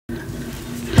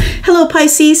Hello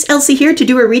Pisces, Elsie here to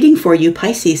do a reading for you.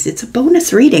 Pisces, it's a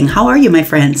bonus reading. How are you, my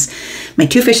friends? My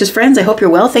two fishes friends, I hope you're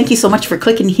well. Thank you so much for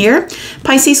clicking here.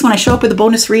 Pisces, when I show up with a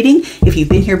bonus reading, if you've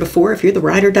been here before, if you're the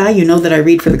ride or die, you know that I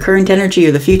read for the current energy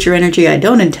or the future energy. I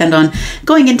don't intend on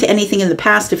going into anything in the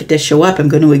past. If it does show up, I'm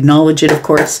going to acknowledge it, of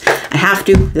course. I have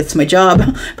to, that's my job,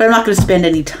 but I'm not going to spend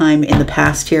any time in the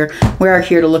past here. We are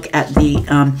here to look at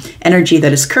the energy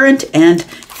that is current and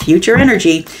future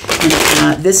energy,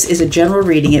 and this is a general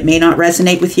reading. It may not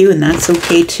resonate with you, and that's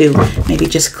okay too. Maybe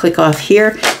just click off here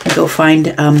and go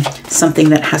find something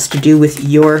that has to do with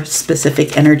your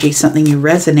specific energy, something you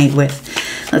resonate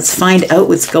with. Let's find out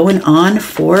what's going on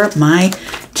for my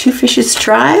Two Fishes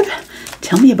tribe.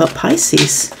 Tell me about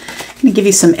Pisces. I'm going to give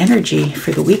you some energy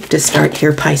for the week to start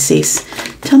here, Pisces.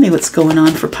 Tell me what's going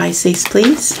on for Pisces,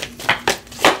 please.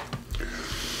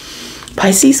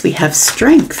 Pisces, we have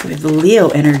strength. We have the Leo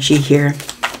energy here.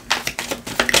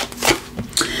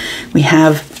 We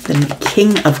have the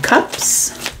King of Cups.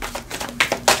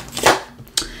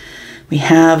 We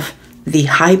have the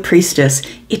High Priestess.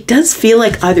 It does feel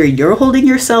like either you're holding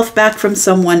yourself back from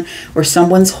someone or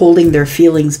someone's holding their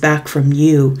feelings back from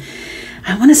you.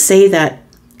 I want to say that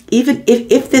even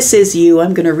if this is you,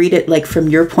 I'm going to read it like from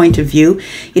your point of view.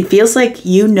 It feels like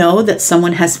you know that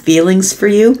someone has feelings for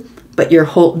you, but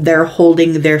they're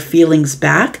holding their feelings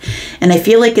back. And I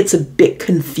feel like it's a bit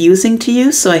confusing to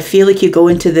you. So I feel like you go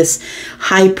into this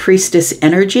High Priestess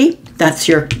energy. That's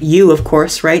you, of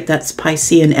course, right? That's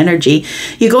Piscean energy.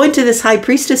 You go into this High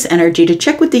Priestess energy to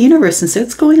check with the universe and say,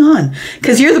 what's going on?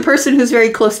 Because you're the person who's very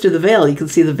close to the veil. You can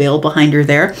see the veil behind her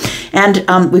there.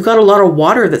 And we've got a lot of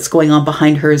water that's going on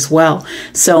behind her as well.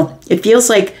 So it feels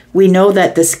like we know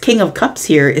that this King of Cups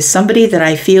here is somebody that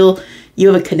I feel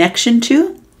you have a connection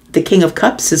to. The King of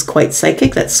Cups is quite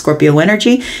psychic. That's Scorpio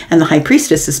energy. And the High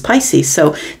Priestess is Pisces.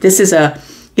 So this is a,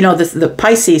 you know, the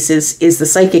Pisces is the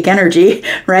psychic energy,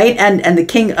 right? And the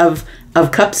King of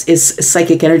Cups is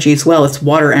psychic energy as well. It's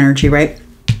water energy, right?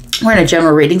 We're in a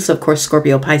general reading, so of course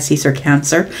Scorpio, Pisces, or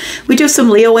Cancer. We do have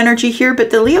some Leo energy here, but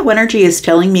the Leo energy is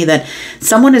telling me that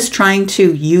someone is trying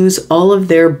to use all of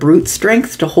their brute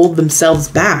strength to hold themselves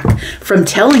back from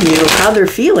telling you how they're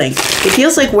feeling. It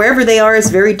feels like wherever they are is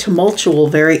very tumultuous,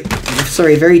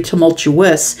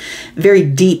 very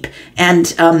deep, and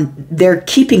they're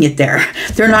keeping it there.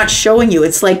 They're not showing you.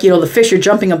 It's like, you know, the fish are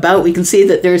jumping about. We can see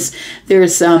that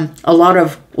there's a lot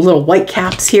of little white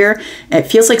caps here. It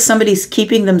feels like somebody's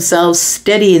keeping themselves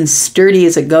steady and sturdy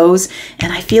as it goes.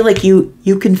 And I feel like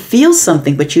you can feel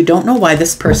something, but you don't know why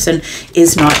this person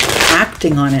is not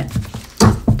acting on it.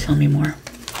 Tell me more.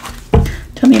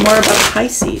 Tell me more about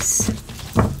Pisces.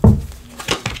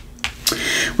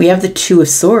 We have the Two of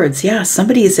Swords. Yeah,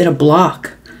 somebody is in a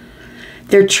block.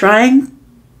 They're trying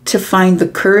to find the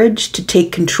courage to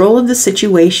take control of the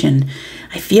situation.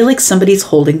 I feel like somebody's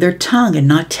holding their tongue and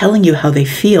not telling you how they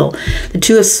feel. The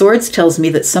Two of Swords tells me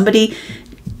that somebody,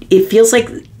 it feels like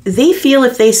they feel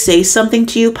if they say something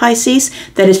to you, Pisces,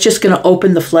 that it's just going to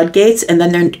open the floodgates and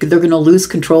then they're going to lose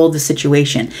control of the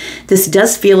situation. This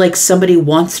does feel like somebody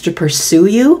wants to pursue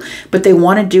you, but they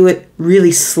want to do it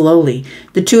really slowly.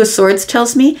 The Two of Swords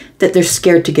tells me that they're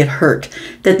scared to get hurt,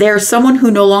 that they're someone who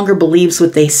no longer believes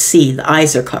what they see. The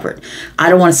eyes are covered. I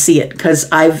don't want to see it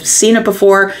because I've seen it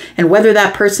before, and whether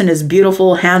that person is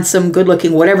beautiful, handsome, good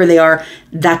looking, whatever they are,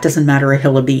 that doesn't matter a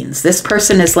hill of beans. This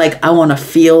person is like, I want to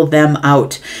feel them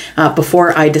out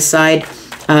before I decide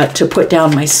to put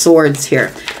down my swords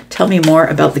here. Tell me more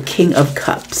about the King of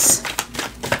Cups.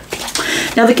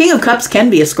 Now, the King of Cups can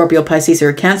be a Scorpio, Pisces, or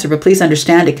a Cancer, but please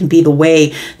understand it can be the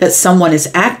way that someone is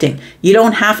acting. You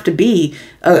don't have to be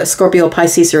a Scorpio,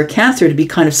 Pisces, or a Cancer to be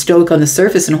kind of stoic on the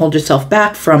surface and hold yourself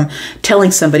back from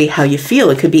telling somebody how you feel.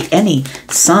 It could be any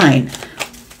sign.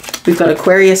 We've got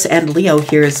Aquarius and Leo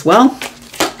here as well.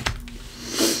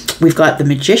 We've got the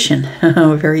Magician.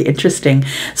 Very interesting.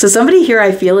 So somebody here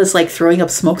I feel is like throwing up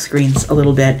smoke screens a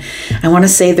little bit. I want to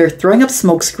say they're throwing up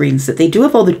smoke screens, that they do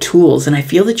have all the tools. And I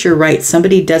feel that you're right.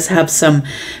 Somebody does have some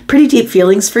pretty deep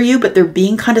feelings for you, but they're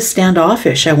being kind of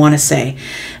standoffish, I want to say.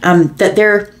 That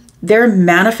they're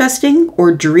manifesting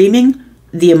or dreaming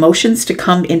the emotions to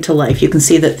come into life. You can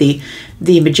see that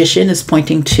the Magician is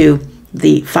pointing to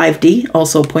the 5D,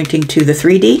 also pointing to the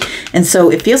 3D. And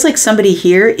so it feels like somebody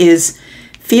here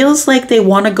feels like they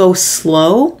want to go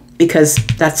slow, because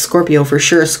that's Scorpio for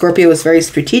sure. Scorpio is very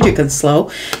strategic and slow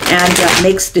and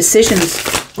makes decisions,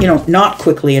 you know, not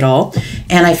quickly at all.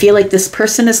 And I feel like this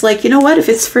person is like, you know what, if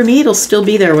it's for me, it'll still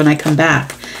be there when I come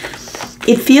back.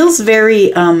 It feels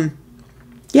very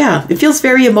Yeah, it feels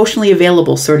very emotionally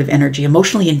available sort of energy.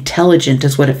 Emotionally intelligent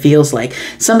is what it feels like.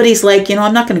 Somebody's like, you know,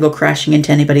 I'm not going to go crashing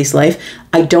into anybody's life.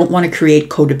 I don't want to create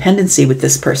codependency with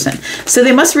this person. So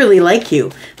they must really like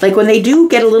you. Like when they do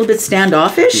get a little bit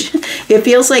standoffish, it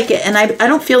feels like, and I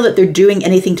don't feel that they're doing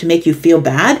anything to make you feel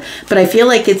bad, but I feel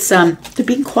like it's, they're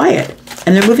being quiet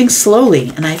and they're moving slowly.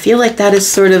 And I feel like that is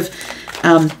sort of,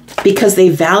 because they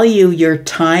value your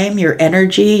time, your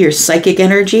energy, your psychic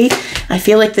energy. I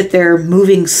feel like that they're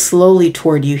moving slowly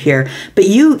toward you here. But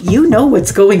you know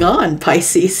what's going on,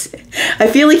 Pisces. I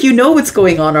feel like you know what's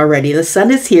going on already. The sun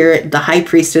is here, the high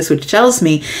priestess, which tells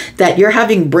me that you're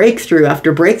having breakthrough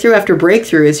after breakthrough after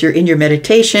breakthrough as you're in your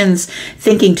meditations,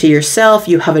 thinking to yourself.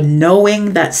 You have a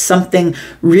knowing that something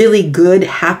really good,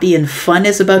 happy, and fun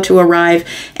is about to arrive.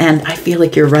 And I feel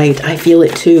like you're right. I feel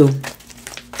it too.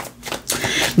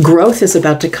 Growth is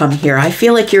about to come here. I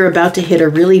feel like you're about to hit a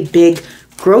really big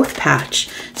growth patch.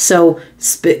 So,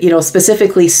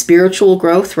 specifically spiritual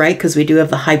growth, right? Because we do have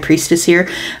the high priestess here.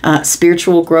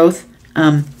 Spiritual growth,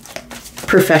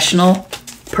 professional,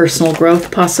 personal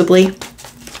growth, possibly.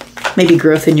 Maybe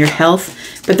growth in your health.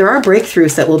 But there are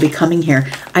breakthroughs that will be coming here.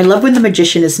 I love when the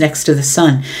magician is next to the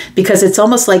sun, because it's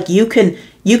almost like you can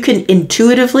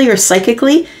intuitively or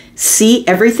psychically see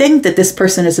everything that this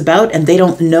person is about, and they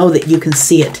don't know that you can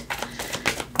see it.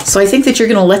 So I think that you're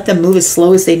going to let them move as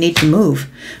slow as they need to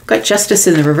move. We've got Justice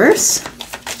in the reverse.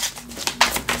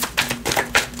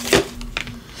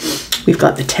 We've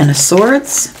got the Ten of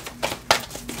Swords.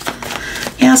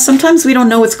 Yeah, sometimes we don't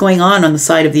know what's going on the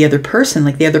side of the other person.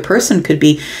 Like the other person could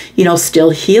be, still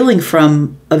healing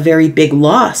from a very big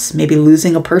loss, maybe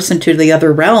losing a person to the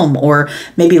other realm, or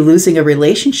maybe losing a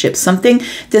relationship, something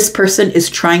this person is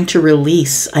trying to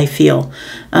release, I feel.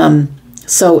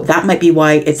 So that might be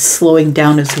why it's slowing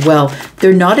down as well.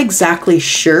 They're not exactly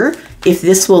sure if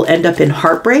this will end up in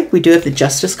heartbreak. We do have the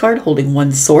Justice card holding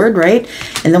one sword, right?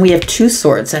 And then we have two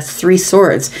swords. That's three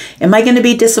swords. Am I going to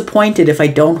be disappointed if I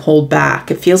don't hold back?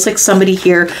 It feels like somebody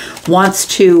here wants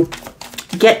to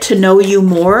get to know you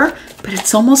more, but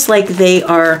it's almost like they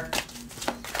are,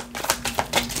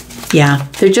 yeah,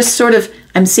 they're just sort of,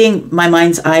 I'm seeing my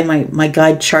mind's eye, my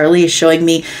guide Charlie is showing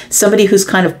me somebody who's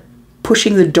kind of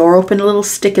pushing the door open a little,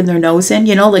 sticking their nose in,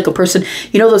 like a person,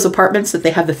 those apartments that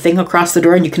they have the thing across the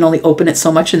door and you can only open it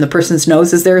so much and the person's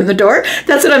nose is there in the door.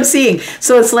 That's what I'm seeing.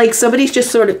 So it's like somebody's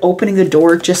just sort of opening the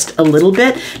door just a little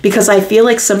bit, because I feel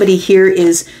like somebody here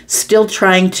is still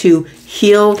trying to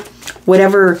heal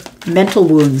whatever mental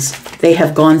wounds they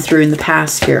have gone through in the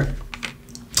past here.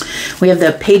 We have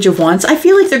the Page of Wands. I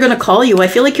feel like they're going to call you. I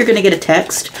feel like you're going to get a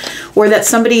text, or that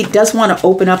somebody does want to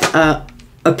open up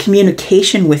a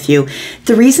communication with you.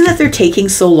 The reason that they're taking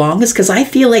so long is because I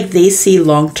feel like they see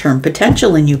long-term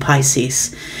potential in you,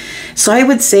 Pisces. So I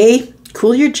would say,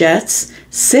 cool your jets,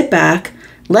 sit back,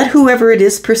 let whoever it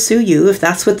is pursue you if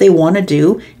that's what they want to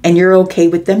do, and you're okay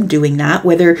with them doing that.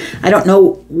 Whether, I don't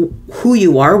know who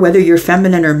you are, whether you're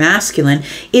feminine or masculine.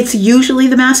 It's usually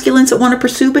the masculines that want to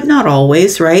pursue, but not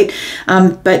always, right?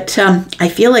 I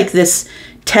feel like this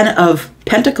Ten of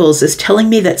Pentacles is telling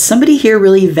me that somebody here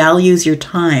really values your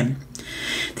time.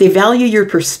 They value your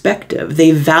perspective.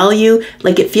 They value,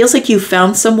 like it feels like you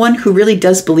found someone who really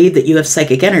does believe that you have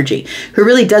psychic energy, who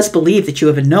really does believe that you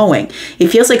have a knowing. It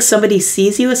feels like somebody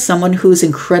sees you as someone who's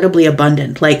incredibly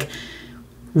abundant, like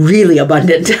really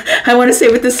abundant. I want to say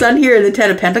with the sun here and the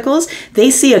Ten of Pentacles, they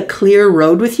see a clear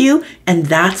road with you, and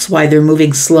that's why they're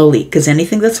moving slowly, because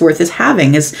anything that's worth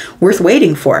having is worth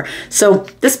waiting for. So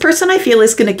this person, I feel,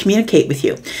 is going to communicate with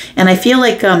you. And I feel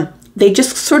like they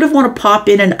just sort of want to pop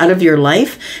in and out of your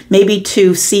life, maybe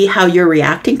to see how you're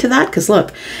reacting to that. Because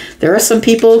look, there are some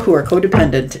people who are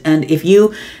codependent, and if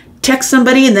you text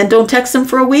somebody and then don't text them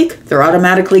for a week, they're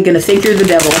automatically going to think you're the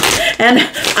devil. And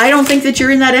I don't think that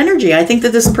you're in that energy. I think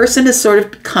that this person is sort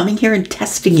of coming here and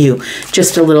testing you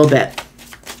just a little bit.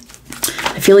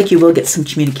 I feel like you will get some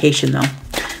communication though.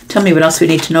 Tell me what else we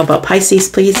need to know about Pisces,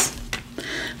 please.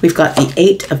 We've got the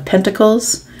Eight of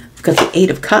Pentacles. We've got the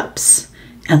Eight of Cups.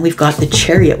 And we've got the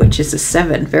Chariot, which is a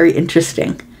 7. Very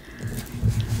interesting.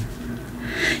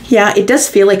 Yeah, it does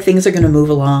feel like things are going to move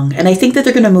along. And I think that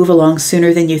they're going to move along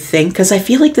sooner than you think, because I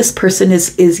feel like this person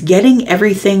is getting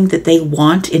everything that they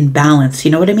want in balance.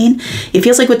 You know what I mean? It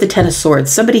feels like with the Ten of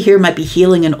Swords, somebody here might be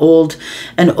healing an old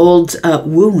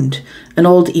wound, an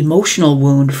old emotional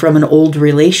wound from an old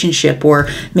relationship. Or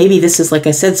maybe this is, like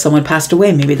I said, someone passed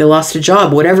away. Maybe they lost a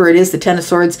job. Whatever it is, the Ten of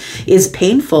Swords is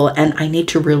painful and I need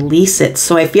to release it.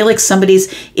 So I feel like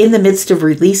somebody's in the midst of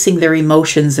releasing their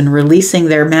emotions and releasing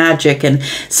their magic, and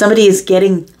somebody is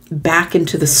getting back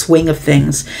into the swing of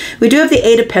things. We do have the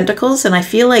Eight of Pentacles, and I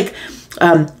feel like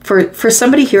For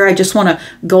somebody here, I just want to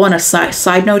go on a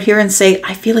side note here and say,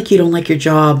 I feel like you don't like your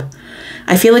job.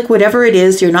 I feel like whatever it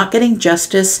is, you're not getting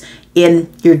justice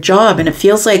in your job. And it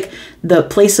feels like the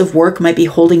place of work might be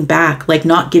holding back, like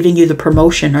not giving you the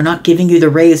promotion or not giving you the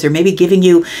raise, or maybe giving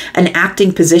you an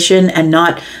acting position and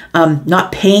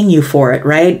not paying you for it,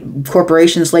 right?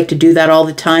 Corporations like to do that all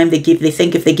the time. They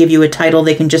think if they give you a title,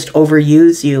 they can just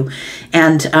overuse you.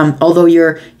 And although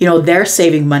they're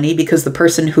saving money because the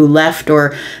person who left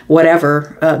or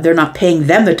whatever, they're not paying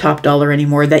them the top dollar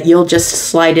anymore, that you'll just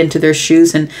slide into their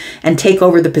shoes and take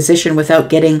over the position without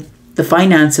getting the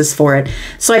finances for it.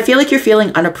 So I feel like you're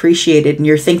feeling unappreciated and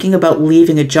you're thinking about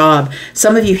leaving a job.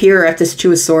 Some of you here are at this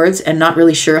Two of Swords and not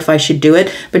really sure if I should do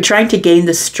it, but trying to gain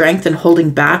the strength and holding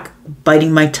back,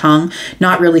 biting my tongue,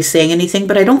 not really saying anything,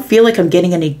 but I don't feel like I'm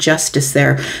getting any justice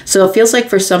there. So it feels like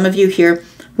for some of you here,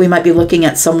 we might be looking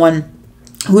at someone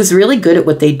who's really good at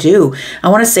what they do. I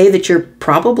want to say that you're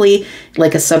probably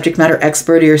like a subject matter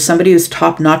expert, or you're somebody who's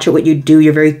top notch at what you do.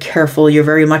 You're very careful. You're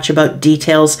very much about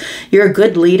details. You're a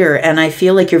good leader. And I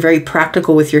feel like you're very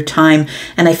practical with your time.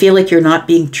 And I feel like you're not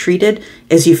being treated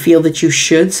as you feel that you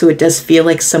should. So it does feel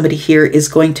like somebody here is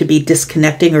going to be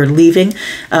disconnecting or leaving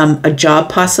a job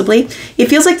possibly. It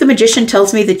feels like the Magician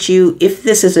tells me that if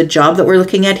this is a job that we're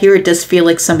looking at here, it does feel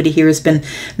like somebody here has been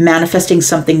manifesting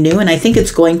something new. And I think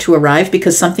it's going to arrive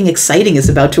because something exciting is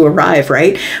about to arrive,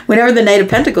 right? Whenever the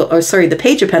the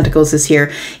Page of Pentacles is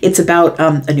here, it's about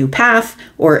a new path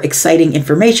or exciting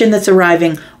information that's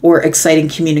arriving or exciting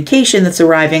communication that's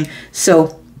arriving.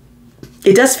 So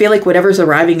it does feel like whatever's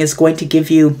arriving is going to give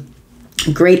you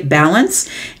great balance,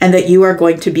 and that you are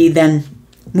going to be then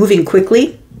moving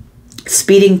quickly,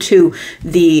 speeding to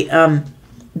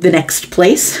the next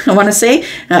place, I want to say.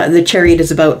 The Chariot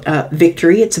is about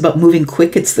victory. It's about moving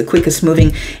quick. It's the quickest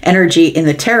moving energy in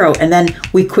the tarot. And then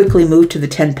we quickly move to the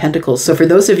 10 Pentacles. So for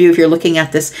those of you, if you're looking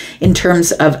at this in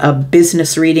terms of a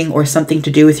business reading or something to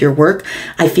do with your work,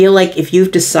 I feel like if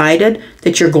you've decided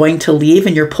that you're going to leave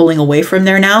and you're pulling away from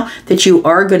there now, that you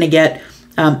are going to get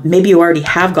maybe you already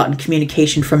have gotten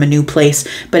communication from a new place,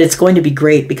 but it's going to be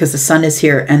great because the Sun is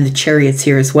here and the Chariot's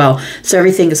here as well. So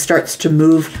everything starts to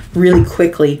move really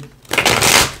quickly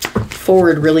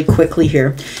forward really quickly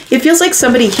here. It feels like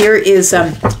somebody here is,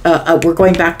 we're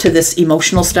going back to this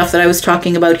emotional stuff that I was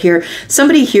talking about here.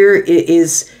 Somebody here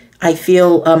is, I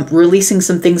feel, releasing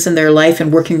some things in their life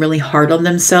and working really hard on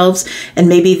themselves. And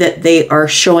maybe that they are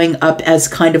showing up as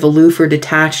kind of aloof or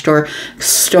detached or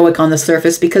stoic on the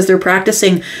surface because they're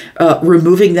practicing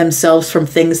removing themselves from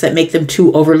things that make them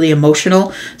too overly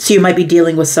emotional. So you might be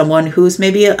dealing with someone who's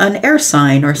maybe an air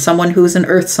sign, or someone who's an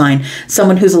earth sign,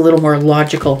 someone who's a little more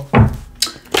logical.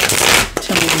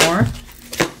 Tell me more.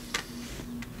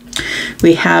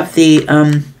 We have the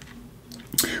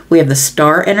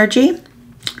Star energy.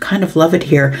 Kind of love it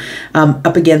here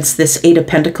up against this Eight of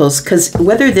Pentacles, because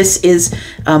whether this is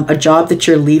a job that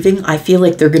you're leaving, I feel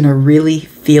like they're going to really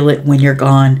feel it when you're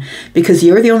gone, because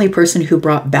you're the only person who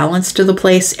brought balance to the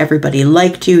place. Everybody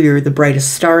liked you. You're the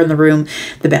brightest star in the room,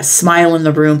 the best smile in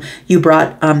the room. You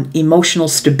brought emotional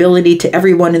stability to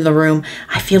everyone in the room.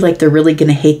 I feel like they're really going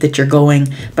to hate that you're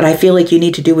going, but I feel like you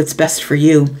need to do what's best for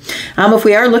you. If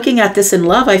we are looking at this in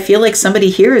love, I feel like somebody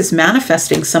here is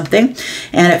manifesting something,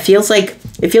 and it feels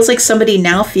like somebody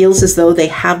now feels as though they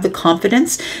have the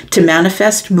confidence to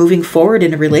manifest moving forward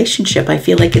in a relationship. I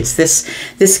feel like it's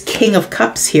this King of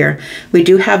Cups here. We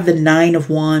do have the Nine of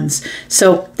Wands.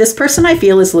 So this person, I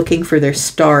feel, is looking for their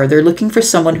star. They're looking for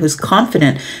someone who's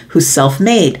confident, who's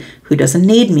self-made, who doesn't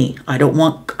need me. I don't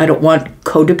want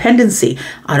codependency.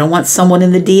 I don't want someone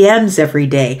in the DMs every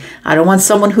day. I don't want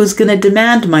someone who's going to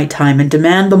demand my time and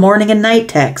demand the morning and night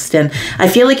text. And I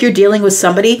feel like you're dealing with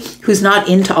somebody who's not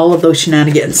into all of those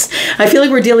shenanigans. I feel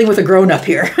like we're dealing with a grown-up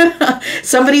here.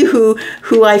 Somebody who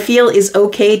I feel is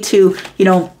okay to,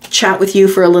 chat with you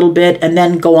for a little bit and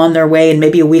then go on their way, and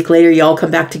maybe a week later you all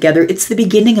come back together. It's the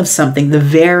beginning of something, the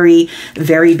very,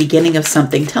 very beginning of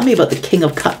something. Tell me about the King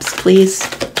of Cups, please.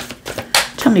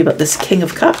 Tell me about this King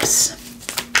of Cups.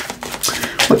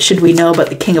 What should we know about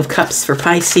the King of Cups for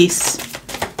Pisces?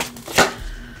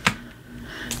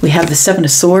 We have the Seven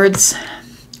of Swords.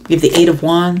 We have the Eight of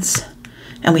Wands.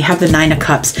 And we have the Nine of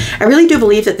Cups. I really do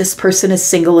believe that this person is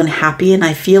single and happy, and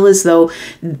I feel as though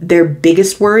their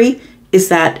biggest worry is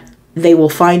that they will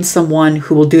find someone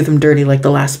who will do them dirty like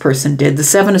the last person did. The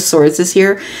Seven of Swords is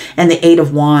here and the Eight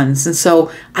of Wands. And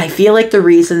so I feel like the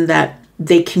reason that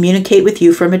they communicate with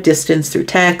you from a distance through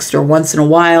text or once in a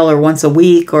while or once a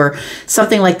week or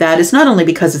something like that, is not only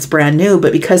because it's brand new,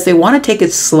 but because they want to take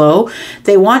it slow.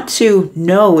 They want to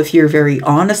know if you're very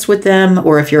honest with them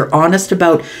or if you're honest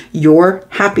about your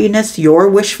happiness, your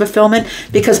wish fulfillment.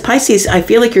 Because Pisces, I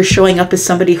feel like you're showing up as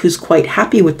somebody who's quite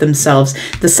happy with themselves.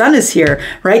 The sun is here,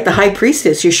 right? The high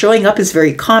priestess, you're showing up as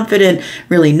very confident,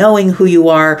 really knowing who you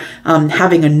are,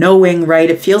 having a knowing, right?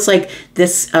 It feels like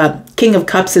this King of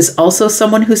Cups is also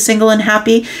someone who's single and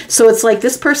happy. So it's like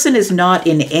this person is not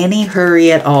in any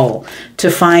hurry at all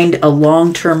to find a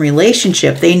long-term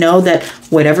relationship. They know that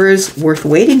whatever is worth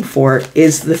waiting for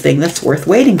is the thing that's worth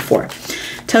waiting for.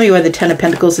 Tell me why the Ten of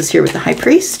Pentacles is here with the High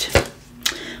Priest,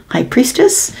 High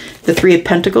Priestess, the Three of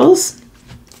Pentacles,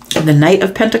 the Knight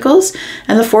of Pentacles,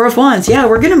 and the Four of Wands. Yeah,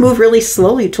 we're going to move really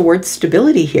slowly towards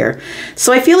stability here.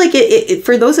 So I feel like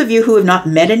for those of you who have not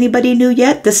met anybody new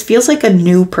yet, this feels like a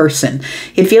new person.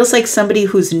 It feels like somebody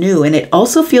who's new, and it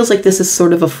also feels like this is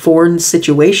sort of a foreign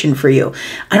situation for you.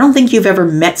 I don't think you've ever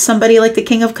met somebody like the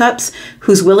King of Cups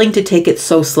who's willing to take it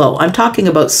so slow. I'm talking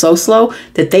about so slow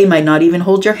that they might not even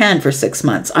hold your hand for 6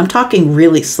 months. I'm talking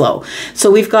really slow.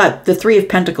 So we've got the Three of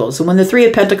Pentacles, and when the Three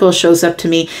of Pentacles shows up to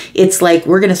me, it's like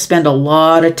we're going to spend a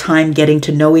lot of time getting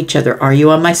to know each other. Are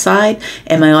you on my side?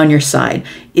 Am I on your side?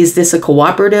 Is this a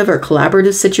cooperative or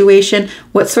collaborative situation?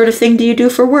 What sort of thing do you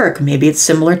do for work? Maybe it's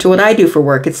similar to what I do for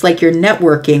work. It's like you're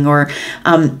networking or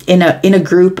in a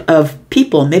group of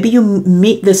people. Maybe you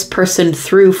meet this person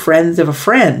through friends of a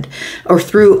friend or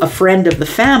through a friend of the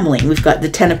family. We've got the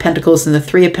Ten of Pentacles and the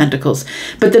Three of Pentacles.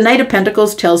 But the Knight of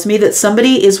Pentacles tells me that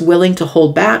somebody is willing to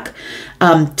hold back,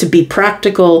 to be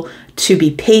practical, to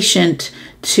be patient,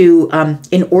 to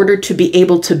in order to be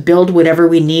able to build whatever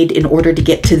we need in order to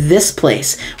get to this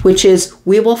place, which is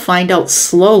we will find out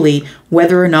slowly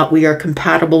whether or not we are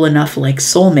compatible enough like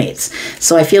soulmates.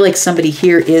 So I feel like somebody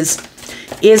here is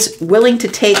willing to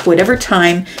take whatever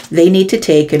time they need to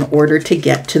take in order to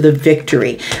get to the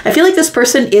victory. I feel like this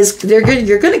person is, you're going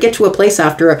to get to a place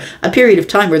after a period of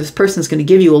time where this person is going to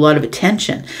give you a lot of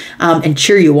attention and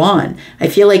cheer you on. I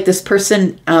feel like this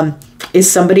person is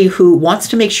somebody who wants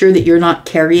to make sure that you're not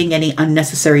carrying any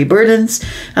unnecessary burdens.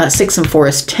 6 and 4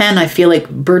 is 10. I feel like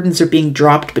burdens are being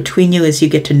dropped between you as you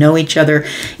get to know each other.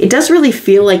 It does really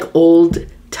feel like old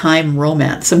time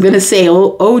romance. I'm going to say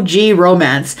OG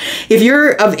romance. If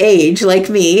you're of age like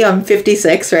me, I'm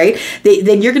 56, right?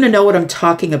 Then you're going to know what I'm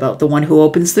talking about. The one who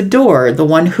opens the door, the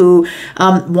one who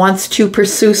wants to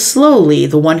pursue slowly,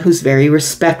 the one who's very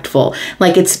respectful.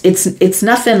 Like it's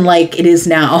nothing like it is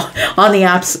now on the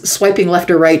apps, swiping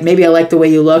left or right. Maybe I like the way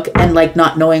you look, and like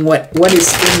not knowing what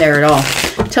is in there at all.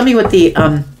 Tell me what the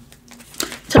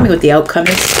outcome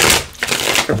is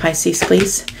for Pisces,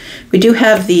 please. We do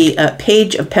have the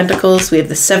Page of Pentacles, we have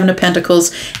the Seven of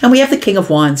Pentacles, and we have the King of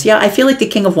Wands. Yeah, I feel like the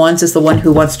King of Wands is the one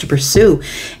who wants to pursue.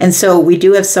 And so we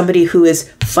do have somebody who is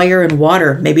fire and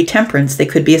water, maybe Temperance. They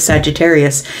could be a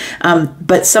Sagittarius.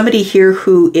 But somebody here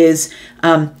who is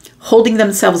holding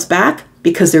themselves back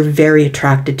because they're very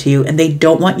attracted to you and they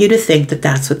don't want you to think that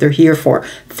that's what they're here for.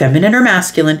 Feminine or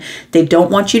masculine, they don't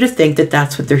want you to think that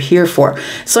that's what they're here for.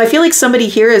 So I feel like somebody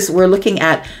here is, we're looking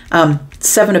at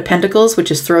Seven of Pentacles, which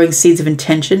is throwing seeds of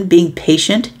intention, being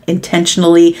patient,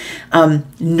 intentionally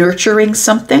nurturing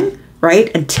something, right?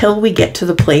 Until we get to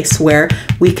the place where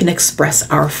we can express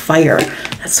our fire.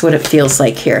 That's what it feels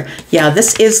like here. Yeah,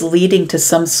 this is leading to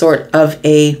some sort of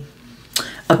a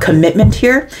commitment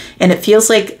here, and it feels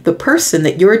like the person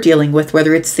that you're dealing with,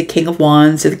 whether it's the King of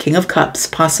Wands or the King of Cups,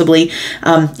 possibly,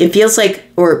 it feels like,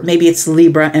 or maybe it's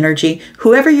Libra energy,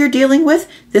 whoever you're dealing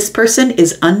with, this person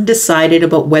is undecided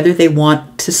about whether they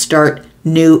want to start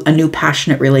a new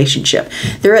passionate relationship.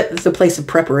 They're at the place of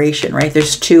preparation, right?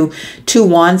 There's two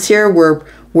wands here.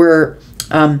 We're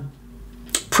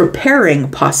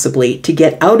preparing possibly to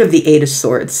get out of the Eight of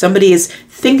Swords. Somebody is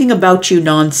thinking about you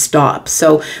nonstop.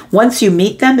 So once you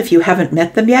meet them, if you haven't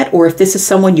met them yet, or if this is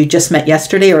someone you just met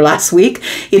yesterday or last week,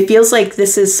 it feels like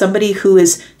this is somebody who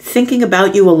is thinking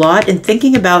about you a lot and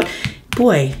thinking about,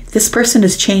 boy, this person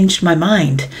has changed my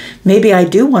mind. Maybe I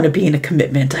do want to be in a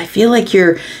commitment. I feel like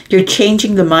you're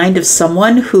changing the mind of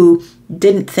someone who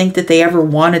didn't think that they ever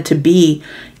wanted to be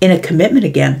in a commitment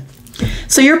again.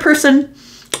 So your person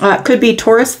could be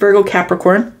Taurus, Virgo,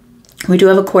 Capricorn. We do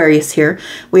have Aquarius here.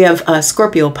 We have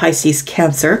Scorpio, Pisces,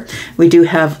 Cancer. We do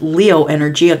have Leo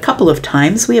energy a couple of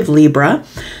times. We have Libra.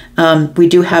 We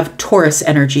do have Taurus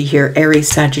energy here, Aries,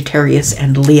 Sagittarius,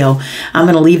 and Leo. I'm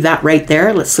going to leave that right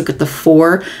there. Let's look at the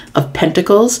Four of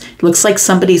Pentacles. It looks like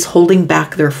somebody's holding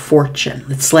back their fortune.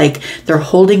 It's like they're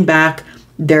holding back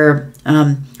their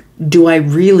do I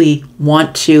really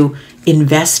want to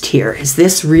invest here? Is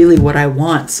this really what I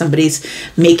want? Somebody's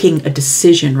making a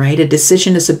decision, right? A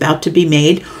decision is about to be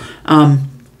made.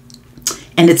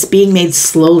 And it's being made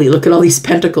slowly. Look at all these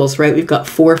pentacles, right? We've got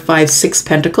 4, 5, 6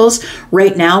 pentacles.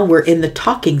 Right now, we're in the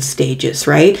talking stages,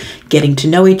 right? Getting to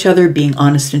know each other, being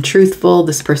honest and truthful.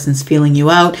 This person's feeling you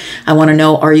out. I want to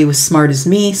know, are you as smart as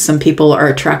me? Some people are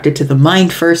attracted to the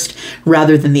mind first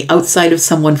rather than the outside of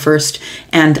someone first.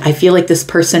 And I feel like this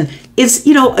person is,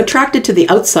 you know, attracted to the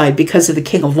outside because of the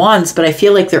King of Wands, but I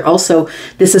feel like they're also,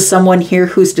 this is someone here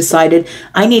who's decided,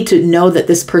 I need to know that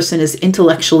this person is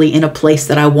intellectually in a place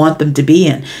that I want them to be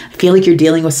in. I feel like you're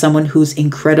dealing with someone who's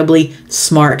incredibly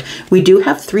smart. We do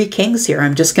have 3 kings here.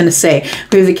 I'm just going to say,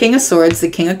 we have the King of Swords, the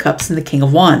King of Cups, and the King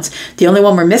of Wands. The only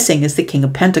one we're missing is the King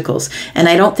of Pentacles. And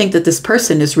I don't think that this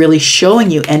person is really showing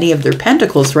you any of their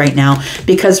pentacles right now,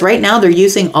 because right now they're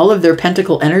using all of their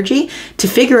pentacle energy to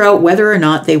figure out whether or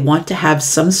not they want to have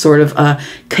some sort of a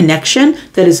connection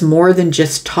that is more than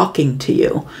just talking to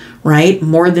you, right?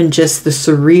 More than just the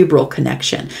cerebral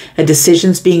connection. A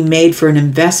decision's being made for an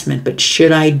investment, but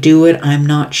should I do it? I'm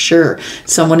not sure.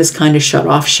 Someone is kind of shut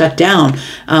off, shut down.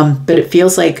 But it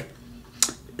feels like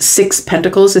 6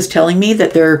 Pentacles is telling me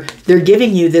that they're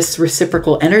giving you this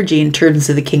reciprocal energy in terms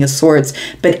of the King of Swords,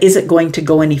 but is it going to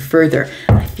go any further?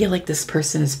 I feel like this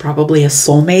person is probably a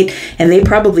soulmate, and they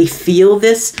probably feel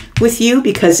this with you,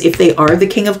 because if they are the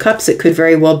King of Cups, it could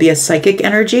very well be a psychic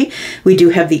energy. We do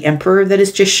have the Emperor that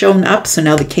has just shown up, so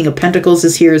now the King of Pentacles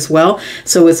is here as well.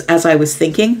 So as I was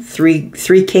thinking, three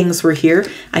kings were here.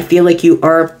 I feel like you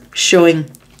are showing,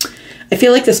 I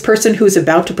feel like this person who's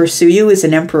about to pursue you is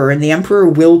an emperor, and the emperor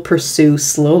will pursue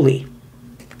slowly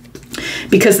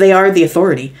because they are the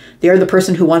authority. They are the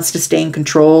person who wants to stay in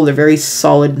control. They're very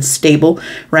solid and stable,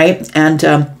 right? And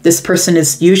this person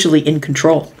is usually in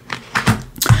control.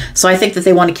 So I think that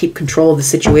they want to keep control of the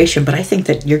situation, but I think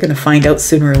that you're going to find out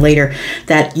sooner or later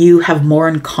that you have more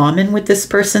in common with this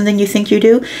person than you think you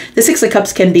do. The 6 of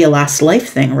Cups can be a last life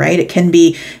thing, right? It can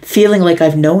be feeling like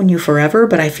I've known you forever,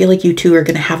 but I feel like you two are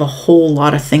going to have a whole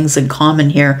lot of things in common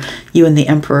here, you and the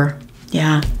Emperor.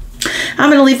 Yeah. I'm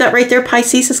going to leave that right there,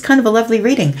 Pisces. It's kind of a lovely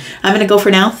reading. I'm going to go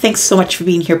for now. Thanks so much for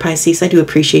being here, Pisces. I do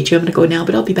appreciate you. I'm going to go now,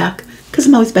 but I'll be back because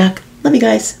I'm always back. Love you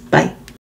guys. Bye.